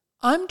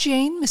I'm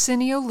Jane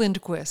Messinio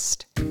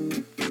Lindquist,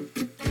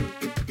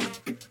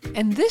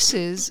 and this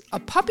is a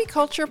Puppy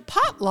Culture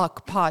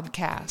Potluck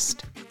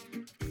podcast.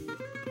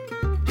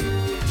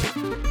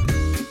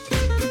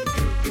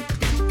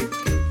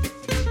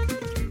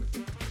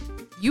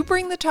 You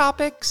bring the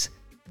topics,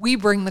 we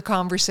bring the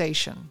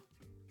conversation.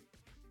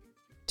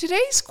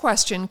 Today's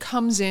question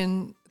comes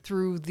in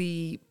through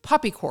the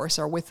Puppy Course,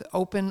 or with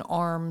Open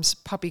Arms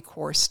Puppy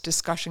Course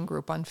discussion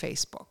group on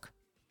Facebook.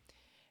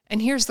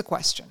 And here's the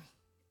question.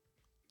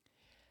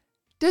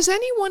 Does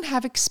anyone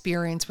have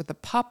experience with a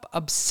pup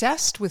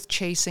obsessed with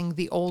chasing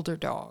the older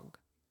dog?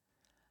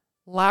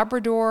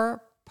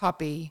 Labrador,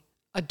 puppy,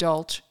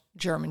 adult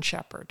German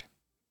Shepherd.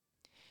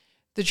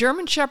 The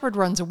German Shepherd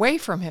runs away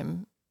from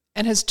him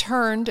and has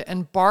turned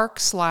and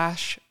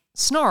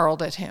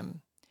barked/snarled at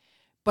him,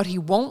 but he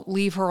won't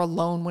leave her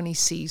alone when he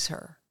sees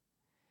her.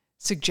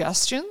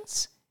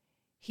 Suggestions?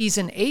 He's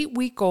an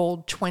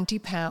 8-week-old,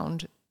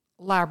 20-pound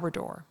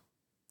Labrador.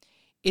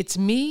 It's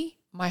me,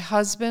 my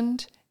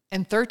husband,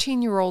 and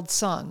 13-year-old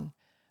son,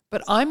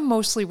 but I'm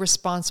mostly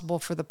responsible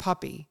for the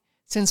puppy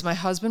since my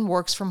husband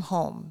works from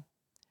home.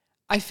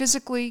 I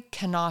physically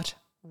cannot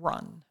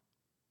run.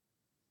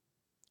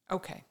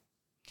 Okay,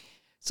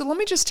 so let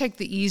me just take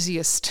the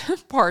easiest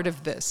part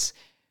of this,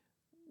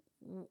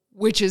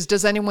 which is,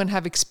 does anyone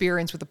have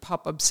experience with a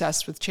pup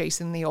obsessed with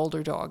chasing the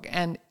older dog?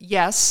 And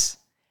yes,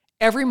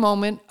 every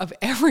moment of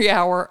every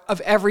hour of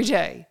every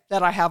day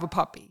that I have a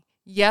puppy.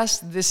 Yes,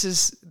 this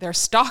is their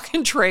stock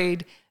and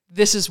trade.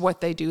 This is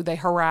what they do. They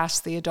harass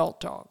the adult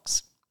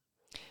dogs.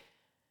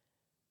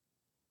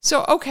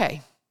 So,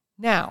 okay,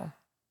 now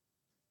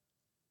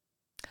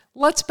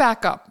let's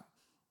back up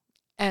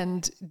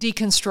and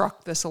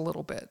deconstruct this a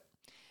little bit.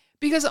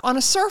 Because on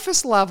a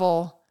surface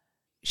level,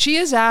 she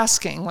is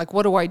asking, like,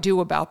 what do I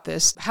do about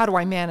this? How do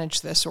I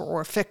manage this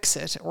or fix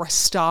it or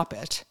stop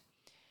it?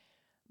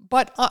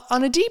 But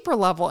on a deeper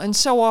level, and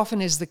so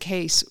often is the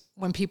case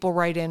when people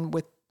write in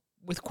with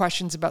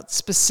questions about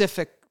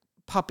specific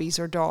puppies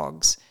or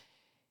dogs,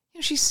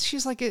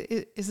 she's like,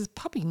 is this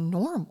puppy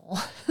normal?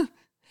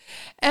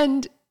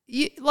 And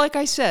like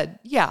I said,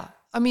 yeah,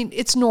 I mean,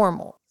 it's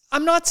normal.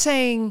 I'm not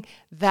saying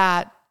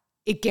that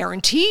it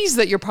guarantees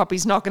that your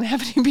puppy's not going to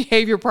have any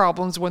behavior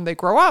problems when they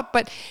grow up,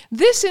 but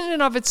this in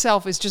and of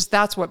itself is just,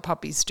 that's what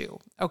puppies do.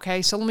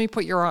 Okay, so let me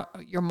put your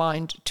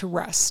mind to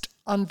rest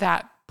on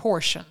that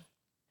portion.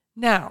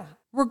 Now,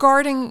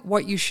 regarding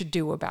what you should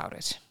do about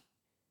it,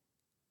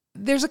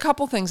 there's a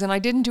couple things, and I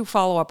didn't do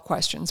follow-up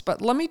questions,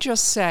 but let me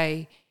just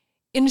say,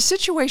 in a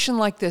situation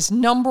like this,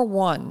 number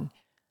one,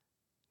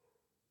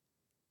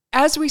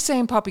 as we say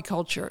in puppy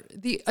culture,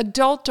 the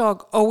adult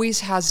dog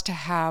always has to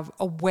have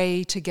a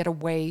way to get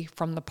away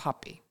from the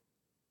puppy.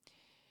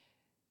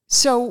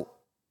 So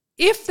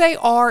if they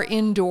are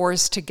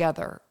indoors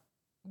together,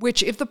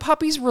 which if the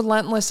puppy's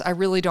relentless, I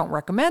really don't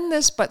recommend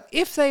this, but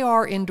if they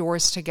are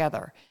indoors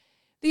together,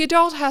 the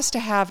adult has to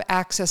have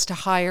access to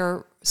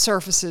higher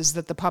surfaces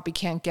that the puppy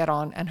can't get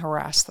on and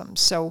harass them.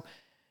 So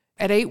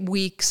at 8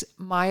 weeks,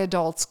 my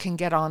adults can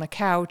get on a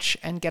couch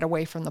and get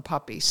away from the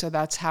puppy. So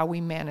that's how we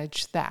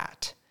manage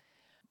that.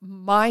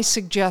 My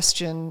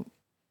suggestion,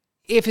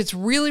 if it's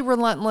really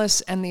relentless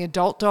and the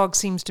adult dog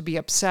seems to be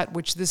upset,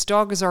 which this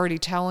dog is already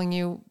telling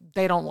you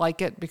they don't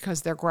like it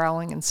because they're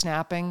growling and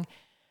snapping,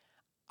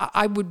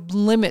 I would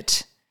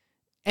limit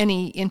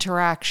any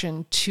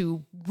interaction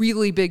to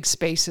really big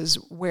spaces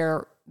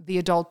where the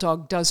adult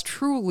dog does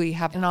truly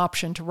have an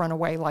option to run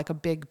away, like a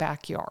big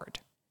backyard.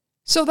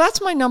 So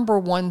that's my number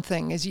one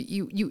thing, is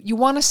you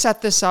want to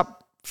set this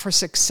up for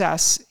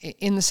success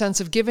in the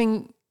sense of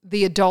giving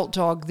the adult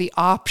dog the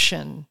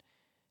option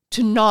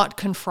to not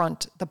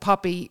confront the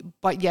puppy,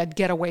 but yet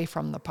get away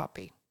from the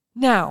puppy.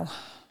 Now,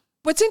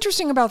 what's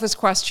interesting about this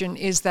question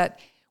is that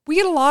we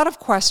get a lot of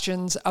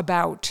questions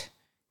about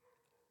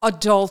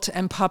adult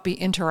and puppy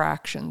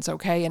interactions,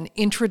 okay, and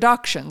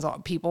introductions.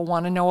 People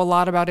want to know a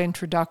lot about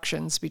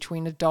introductions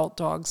between adult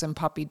dogs and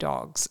puppy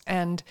dogs.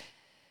 And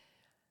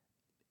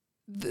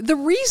the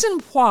reason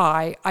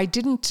why I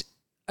didn't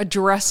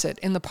address it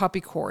in the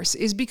puppy course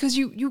is because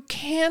you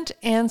can't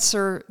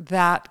answer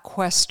that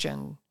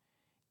question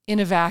in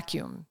a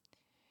vacuum.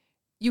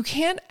 You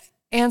can't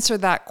answer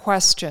that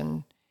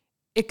question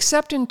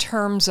except in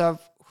terms of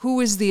who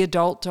is the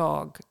adult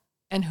dog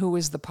and who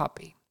is the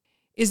puppy.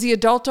 Is the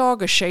adult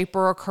dog a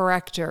shaper or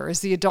corrector? Is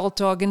the adult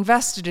dog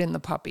invested in the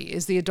puppy?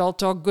 Is the adult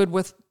dog good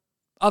with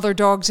other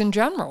dogs in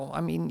general?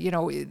 I mean,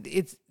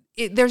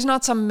 there's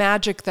not some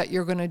magic that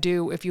you're going to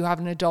do if you have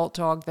an adult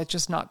dog that's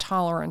just not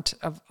tolerant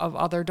of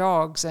other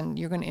dogs, and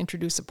you're going to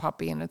introduce a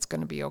puppy and it's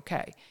going to be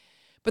okay.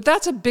 But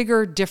that's a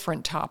bigger,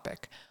 different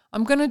topic.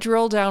 I'm going to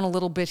drill down a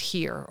little bit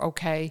here,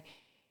 okay?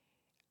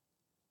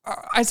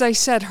 As I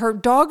said, her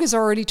dog has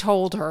already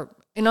told her,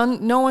 in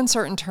no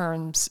uncertain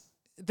terms,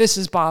 this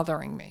is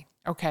bothering me,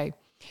 okay?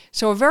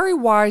 So a very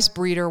wise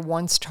breeder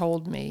once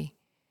told me,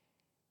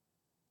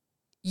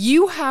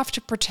 you have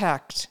to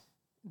protect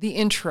the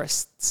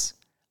interests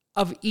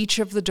of each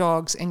of the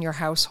dogs in your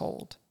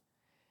household.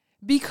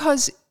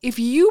 Because if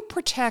you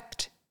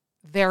protect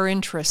their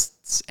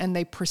interests and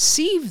they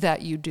perceive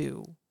that you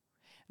do,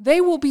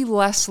 they will be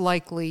less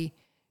likely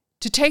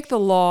to take the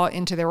law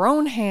into their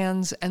own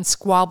hands and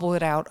squabble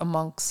it out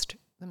amongst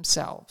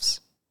themselves.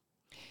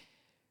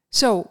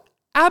 So,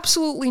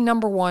 absolutely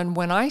number one,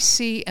 when I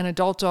see an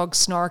adult dog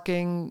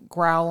snarking,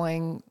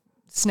 growling,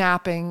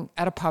 snapping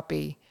at a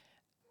puppy,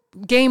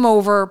 game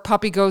over,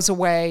 puppy goes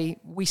away,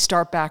 we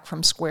start back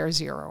from square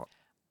zero.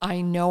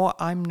 I know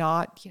I'm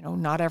not,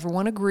 not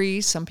everyone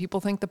agrees. Some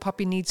people think the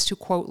puppy needs to,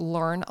 quote,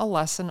 learn a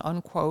lesson,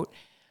 unquote.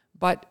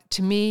 But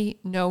to me,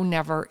 no,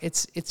 never.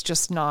 It's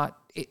just not.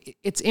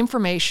 It's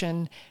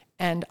information,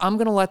 and I'm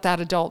going to let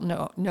that adult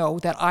know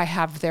that I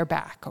have their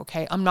back,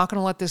 okay? I'm not going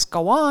to let this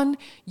go on.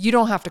 You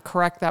don't have to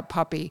correct that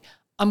puppy.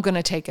 I'm going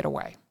to take it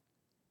away.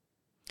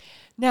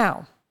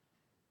 Now,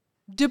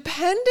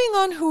 depending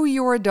on who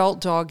your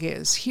adult dog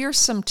is, here's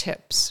some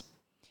tips.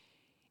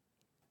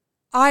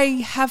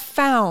 I have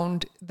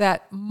found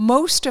that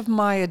most of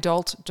my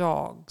adult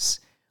dogs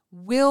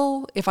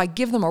will, if I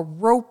give them a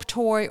rope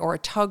toy or a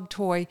tug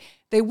toy,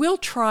 they will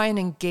try and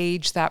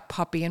engage that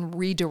puppy and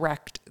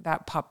redirect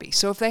that puppy.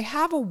 So if they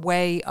have a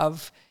way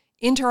of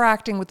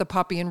interacting with the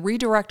puppy and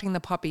redirecting the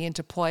puppy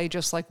into play,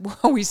 just like we're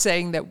always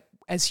saying that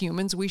as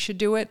humans we should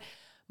do it,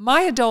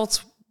 my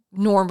adults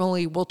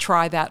normally will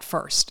try that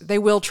first. They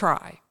will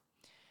try.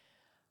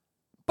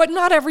 But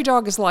not every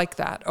dog is like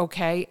that,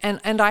 okay?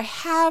 And I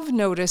have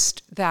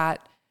noticed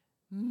that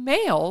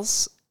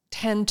males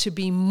tend to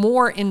be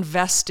more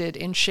invested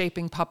in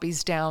shaping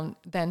puppies down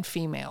than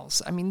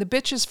females. I mean, the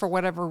bitches, for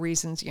whatever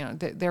reasons,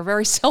 they're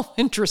very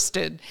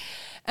self-interested.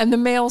 And the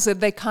males,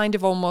 they kind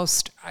of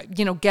almost,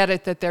 get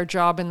it that their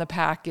job in the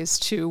pack is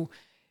to,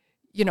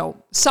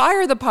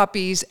 sire the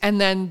puppies, and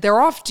then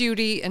they're off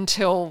duty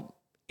until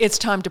it's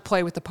time to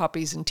play with the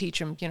puppies and teach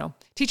them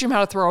how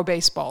to throw a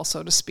baseball,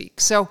 so to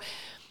speak. So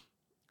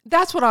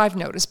that's what I've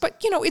noticed. But,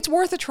 it's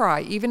worth a try.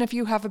 Even if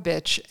you have a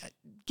bitch,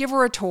 give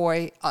her a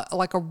toy,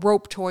 like a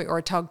rope toy or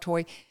a tug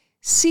toy.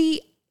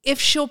 See if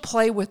she'll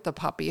play with the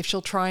puppy, if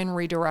she'll try and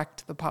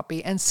redirect the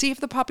puppy, and see if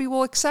the puppy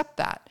will accept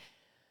that.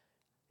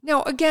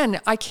 Now,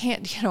 again, I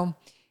can't,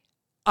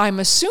 I'm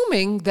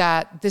assuming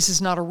that this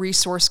is not a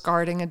resource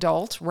guarding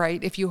adult,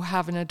 right? If you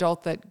have an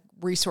adult that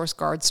resource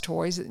guards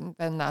toys,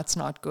 then that's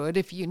not good.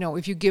 If you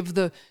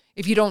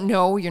don't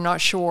know, you're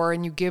not sure,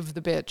 and you give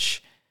the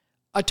bitch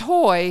a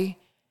toy,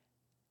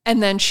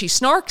 and then she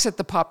snarks at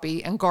the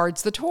puppy and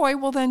guards the toy,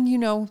 well, then,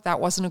 that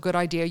wasn't a good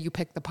idea. You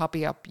pick the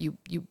puppy up, you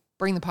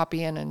bring the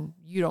puppy in, and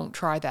you don't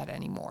try that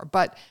anymore.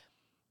 But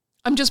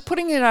I'm just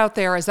putting it out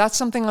there as that's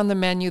something on the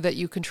menu that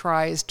you can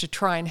try, is to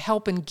try and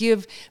help and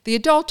give the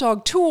adult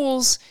dog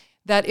tools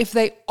that if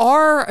they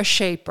are a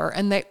shaper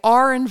and they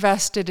are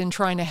invested in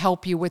trying to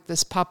help you with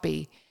this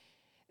puppy,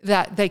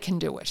 that they can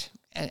do it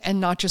and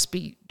not just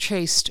be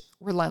chased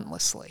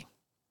relentlessly.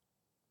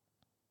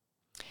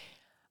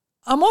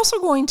 I'm also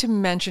going to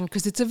mention,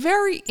 because it's a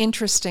very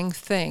interesting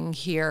thing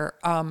here,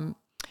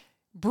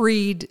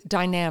 breed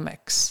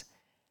dynamics.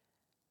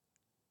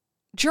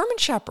 German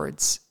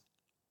Shepherds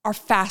are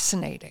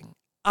fascinating.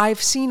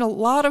 I've seen a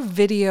lot of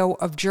video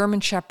of German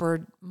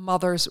Shepherd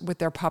mothers with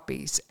their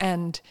puppies.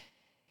 And,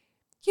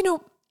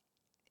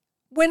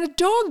 when a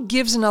dog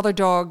gives another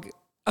dog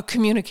a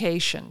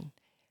communication,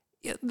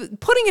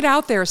 putting it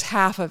out there is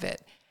half of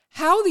it.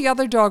 How the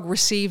other dog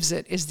receives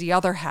it is the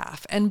other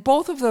half, and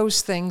both of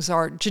those things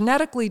are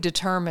genetically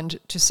determined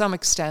to some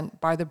extent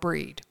by the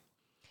breed.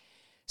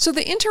 So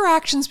the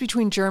interactions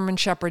between German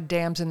Shepherd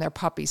dams and their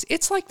puppies,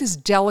 it's like this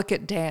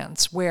delicate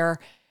dance where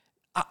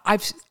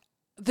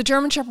the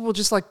German Shepherd will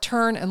just like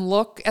turn and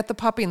look at the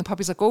puppy, and the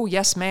puppy's like, "Oh,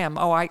 yes, ma'am.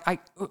 Oh, I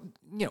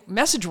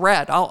message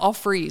read. I'll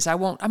freeze. I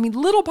won't." I mean,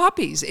 little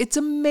puppies. It's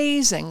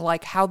amazing,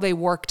 like how they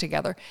work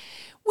together,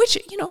 which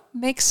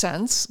makes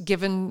sense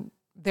given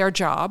their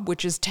job,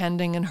 which is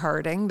tending and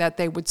herding, that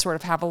they would sort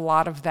of have a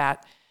lot of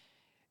that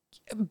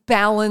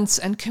balance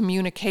and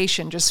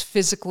communication, just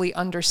physically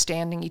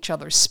understanding each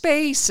other's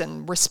space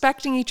and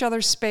respecting each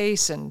other's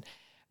space and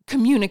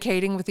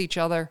communicating with each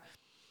other.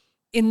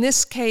 In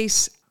this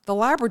case, the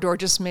Labrador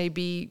just may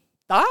be,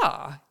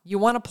 you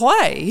want to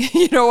play.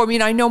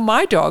 I know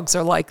my dogs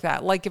are like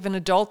that. Like if an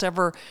adult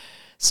ever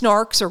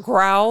snarks or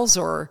growls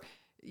or,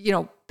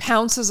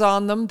 pounces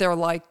on them, they're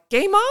like,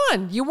 game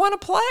on, you want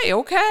to play,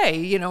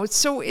 okay.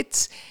 So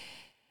it's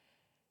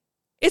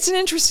an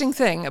interesting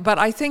thing. But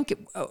I think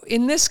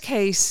in this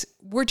case,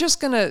 we're just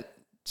going to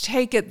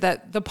take it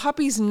that the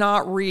puppy's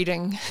not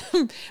reading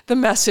the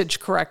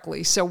message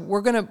correctly. So we're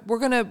gonna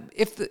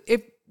if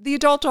the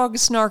adult dog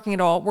is snarking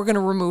at all, we're going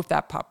to remove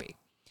that puppy.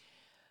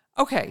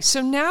 Okay, so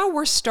now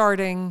we're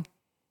starting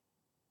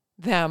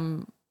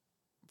them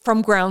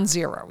from ground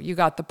zero. You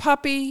got the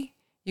puppy,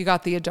 you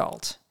got the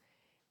adult.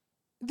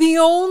 The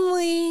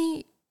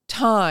only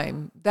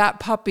time that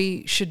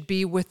puppy should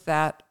be with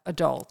that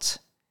adult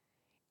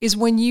is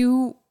when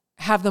you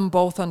have them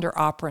both under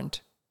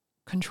operant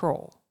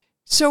control.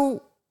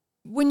 So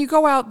when you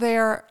go out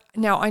there,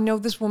 now I know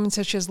this woman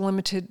says she has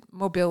limited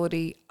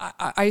mobility.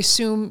 I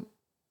assume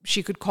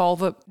she could call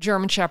the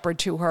German Shepherd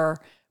to her,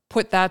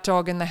 put that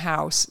dog in the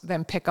house,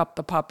 then pick up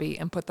the puppy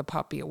and put the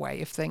puppy away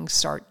if things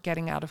start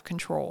getting out of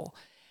control.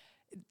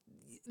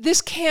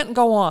 This can't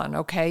go on,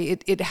 okay?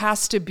 It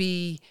has to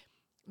be,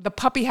 the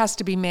puppy has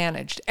to be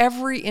managed.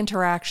 Every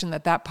interaction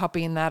that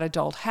puppy and that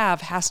adult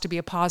have has to be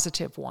a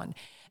positive one.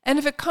 And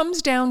if it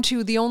comes down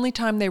to the only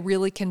time they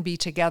really can be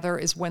together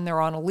is when they're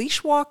on a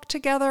leash walk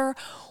together,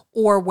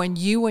 or when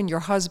you and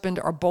your husband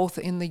are both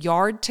in the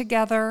yard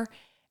together,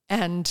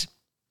 and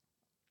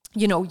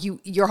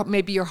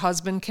maybe your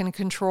husband can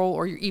control,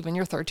 or even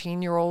your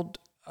 13-year-old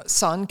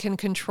son can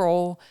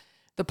control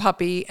the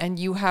puppy, and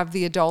you have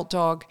the adult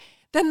dog,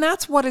 then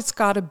that's what it's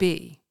got to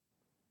be.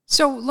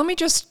 So let me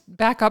just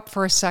back up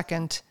for a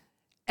second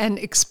and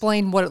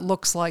explain what it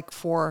looks like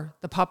for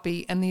the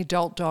puppy and the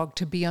adult dog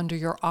to be under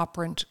your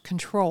operant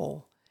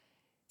control.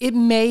 It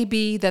may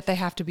be that they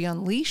have to be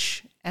on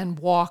leash and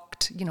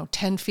walked,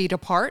 10 feet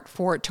apart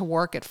for it to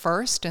work at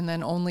first, and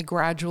then only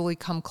gradually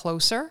come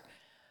closer.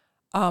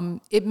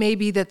 It may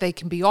be that they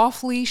can be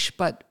off leash,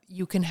 but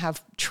you can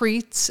have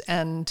treats,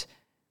 and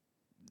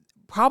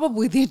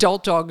probably the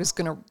adult dog is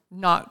going to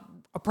not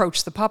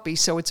approach the puppy.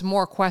 So it's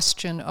more a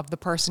question of the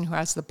person who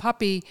has the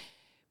puppy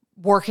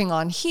working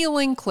on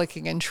healing,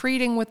 clicking and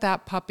treating with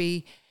that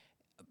puppy.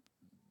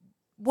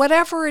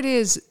 Whatever it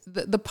is,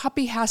 the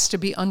puppy has to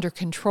be under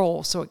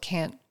control so it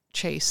can't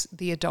chase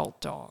the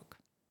adult dog.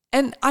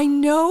 And I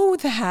know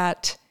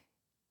that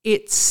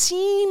it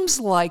seems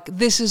like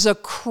this is a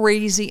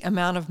crazy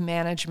amount of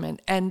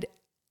management. And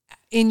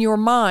in your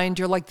mind,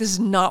 you're like, this is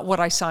not what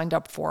I signed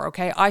up for,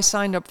 okay?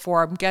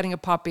 I'm getting a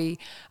puppy.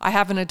 I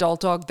have an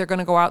adult dog. They're going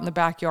to go out in the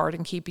backyard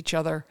and keep each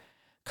other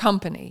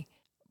company.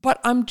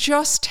 But I'm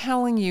just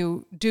telling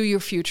you, do your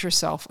future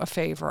self a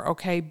favor,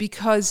 okay?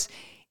 Because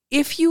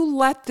if you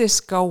let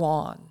this go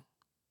on,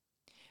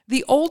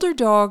 the older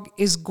dog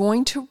is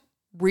going to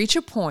reach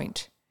a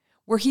point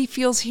where he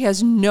feels he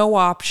has no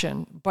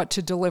option but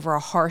to deliver a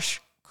harsh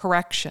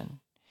correction,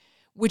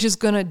 which is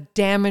going to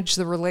damage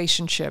the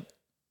relationship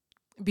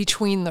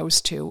between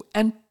those two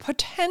and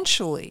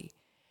potentially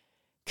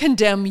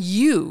condemn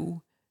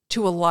you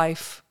to a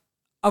life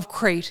of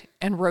crate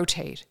and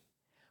rotate,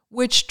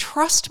 which,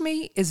 trust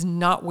me, is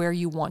not where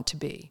you want to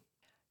be.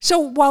 So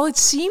while it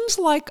seems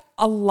like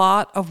a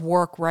lot of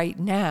work right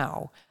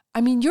now,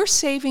 you're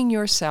saving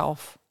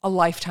yourself a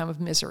lifetime of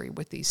misery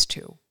with these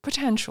two,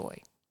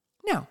 potentially.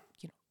 Now,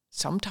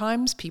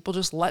 sometimes people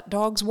just let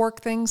dogs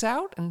work things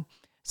out, and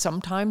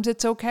sometimes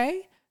it's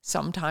okay,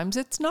 sometimes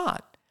it's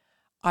not.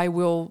 I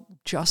will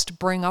just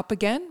bring up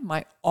again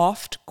my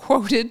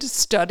oft-quoted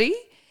study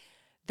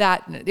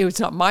that, it was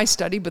not my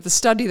study, but the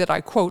study that I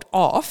quote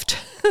oft,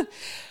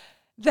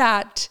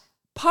 that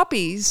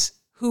puppies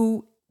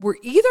who were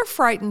either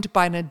frightened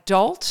by an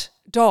adult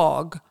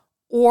dog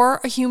or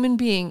a human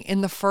being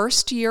in the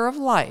first year of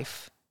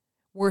life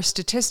were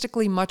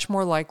statistically much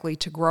more likely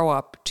to grow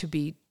up to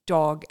be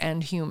dog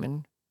and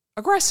human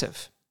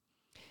aggressive.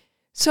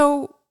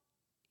 So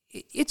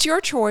it's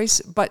your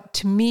choice, but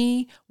to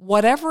me,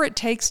 whatever it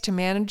takes to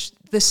manage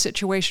this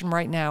situation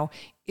right now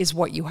is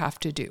what you have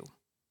to do.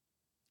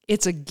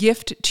 It's a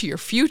gift to your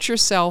future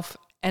self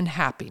and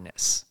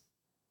happiness.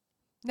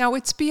 Now,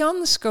 it's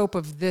beyond the scope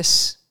of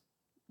this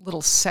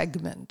little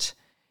segment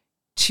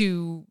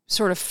to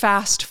sort of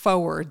fast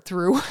forward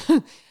through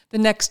the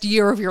next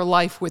year of your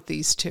life with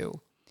these two.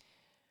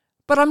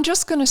 But I'm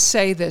just going to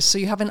say this so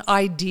you have an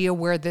idea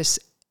where this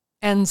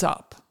ends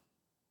up.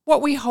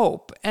 What we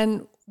hope,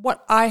 and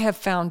what I have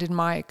found in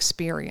my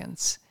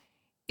experience,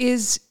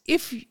 is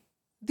if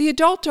the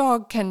adult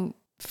dog can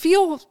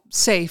feel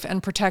safe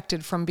and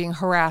protected from being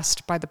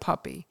harassed by the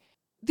puppy,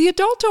 the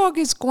adult dog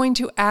is going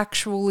to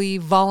actually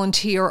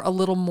volunteer a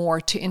little more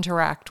to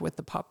interact with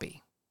the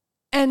puppy.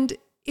 And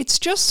it's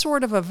just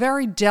sort of a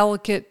very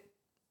delicate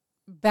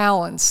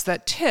balance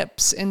that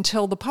tips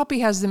until the puppy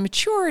has the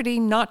maturity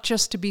not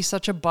just to be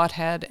such a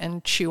butthead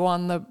and chew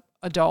on the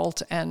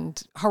adult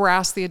and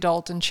harass the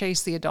adult and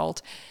chase the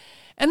adult,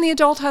 and the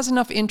adult has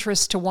enough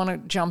interest to want to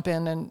jump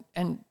in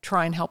and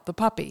try and help the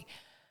puppy.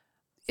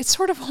 It's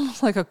sort of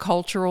almost like a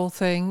cultural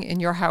thing in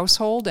your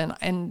household,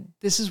 and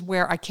this is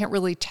where I can't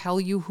really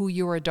tell you who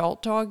your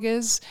adult dog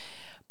is,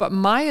 but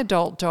my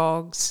adult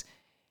dogs,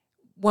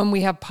 when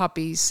we have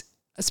puppies,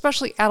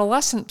 especially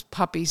adolescent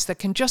puppies that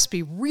can just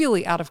be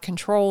really out of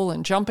control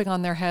and jumping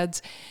on their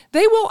heads,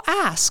 they will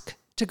ask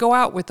to go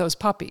out with those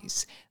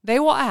puppies. They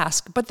will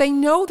ask, but they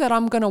know that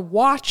I'm going to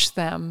watch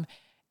them.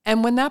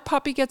 And when that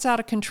puppy gets out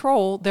of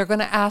control, they're going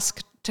to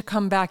ask to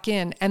come back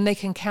in, and they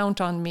can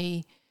count on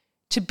me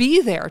to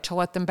be there to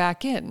let them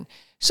back in.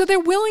 So they're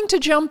willing to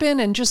jump in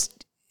and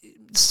just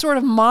sort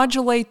of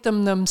modulate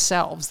them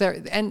themselves.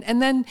 And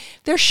then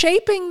they're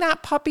shaping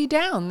that puppy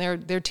down.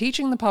 They're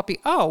teaching the puppy,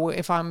 oh,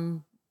 if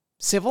I'm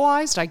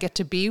civilized, I get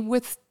to be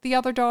with the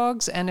other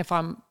dogs, and if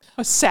I'm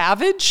a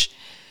savage,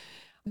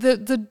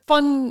 the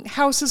fun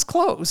house is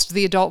closed.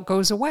 The adult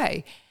goes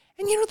away.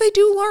 And they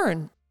do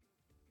learn.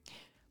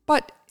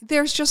 But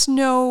there's just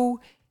no,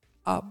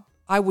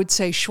 I would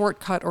say,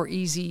 shortcut or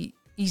easy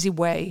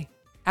way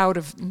out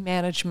of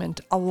management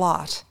a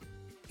lot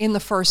in the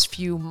first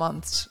few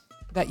months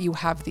that you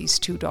have these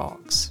two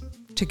dogs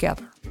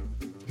together.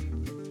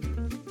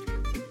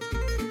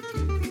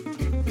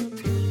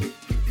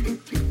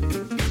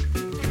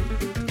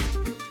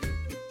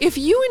 If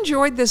you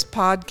enjoyed this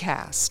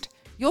podcast,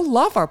 you'll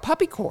love our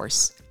puppy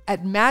course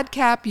at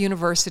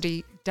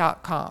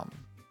madcapuniversity.com.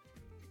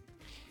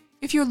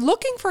 If you're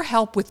looking for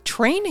help with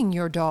training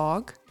your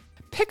dog,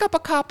 pick up a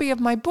copy of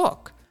my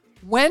book,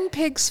 When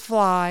Pigs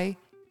Fly: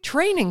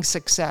 Training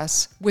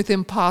Success with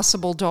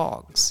Impossible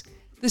Dogs.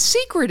 The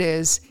secret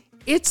is,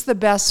 it's the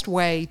best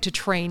way to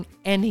train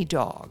any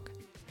dog.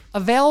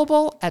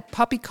 Available at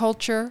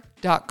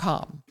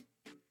puppyculture.com.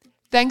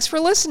 Thanks for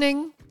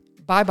listening.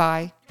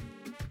 Bye-bye.